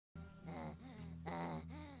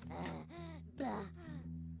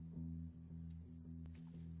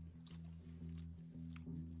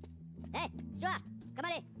Stuart,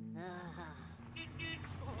 kembali. No,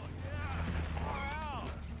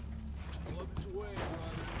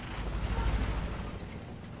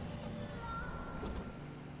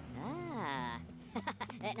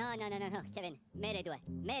 Kevin. Mets les doigts,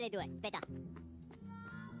 aspetta.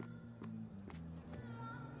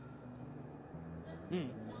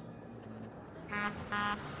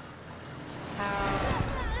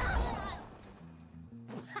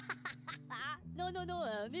 No,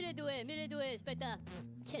 mets les doigts, aspetta.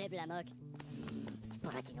 Quelle blamoc.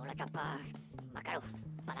 Poratino la capa. Macalo,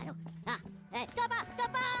 parano. Stoppa!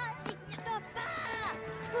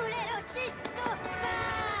 Culero, stoppa!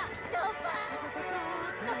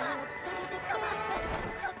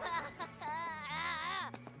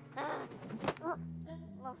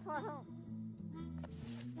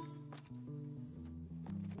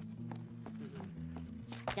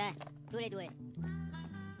 Tiens, tous les deux.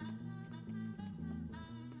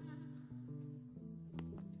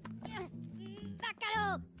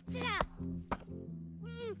 Bacalo!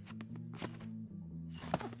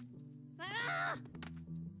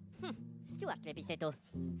 Stuart l'epicetto.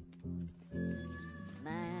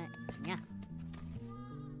 Magna.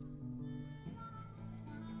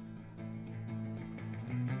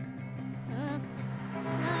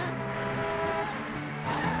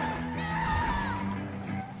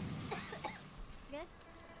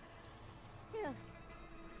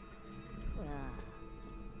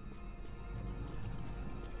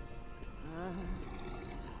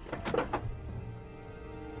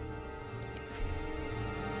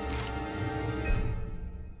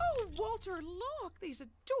 Walter, look! These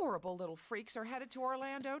adorable little freaks are headed to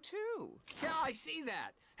Orlando, too. Yeah, I see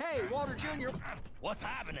that. Hey, Walter Jr. What's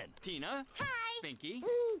happening? Tina. Hi. Pinky.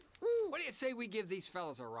 What do you say we give these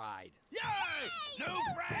fellas a ride? Yay! New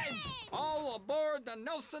friends! All aboard the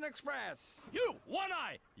Nelson Express! You, One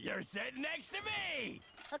Eye! You're sitting next to me!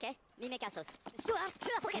 Ok, mime casos. Stuart,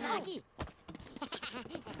 ¿por qué no aquí?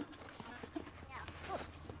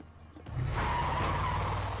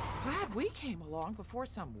 Glad we came along before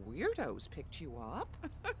some weirdos picked you up.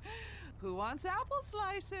 Who wants apple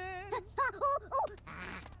slices?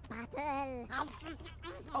 Battle.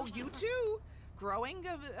 Oh, you too. Growing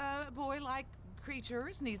boy-like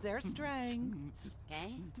creatures need their strength.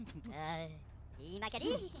 Okay.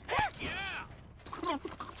 Imakali? Yeah!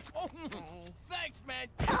 Thanks, man!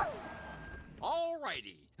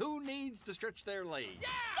 Alrighty, who needs to stretch their legs? Yeah!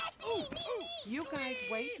 Me. You guys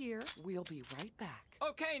wait here. We'll be right back.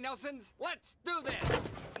 Okay, Nelsons, let's do this!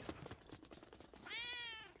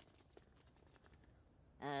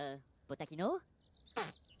 Potakino?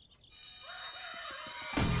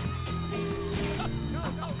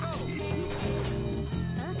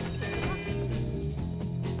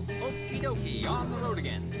 Okie dokie, on the road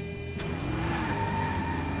again.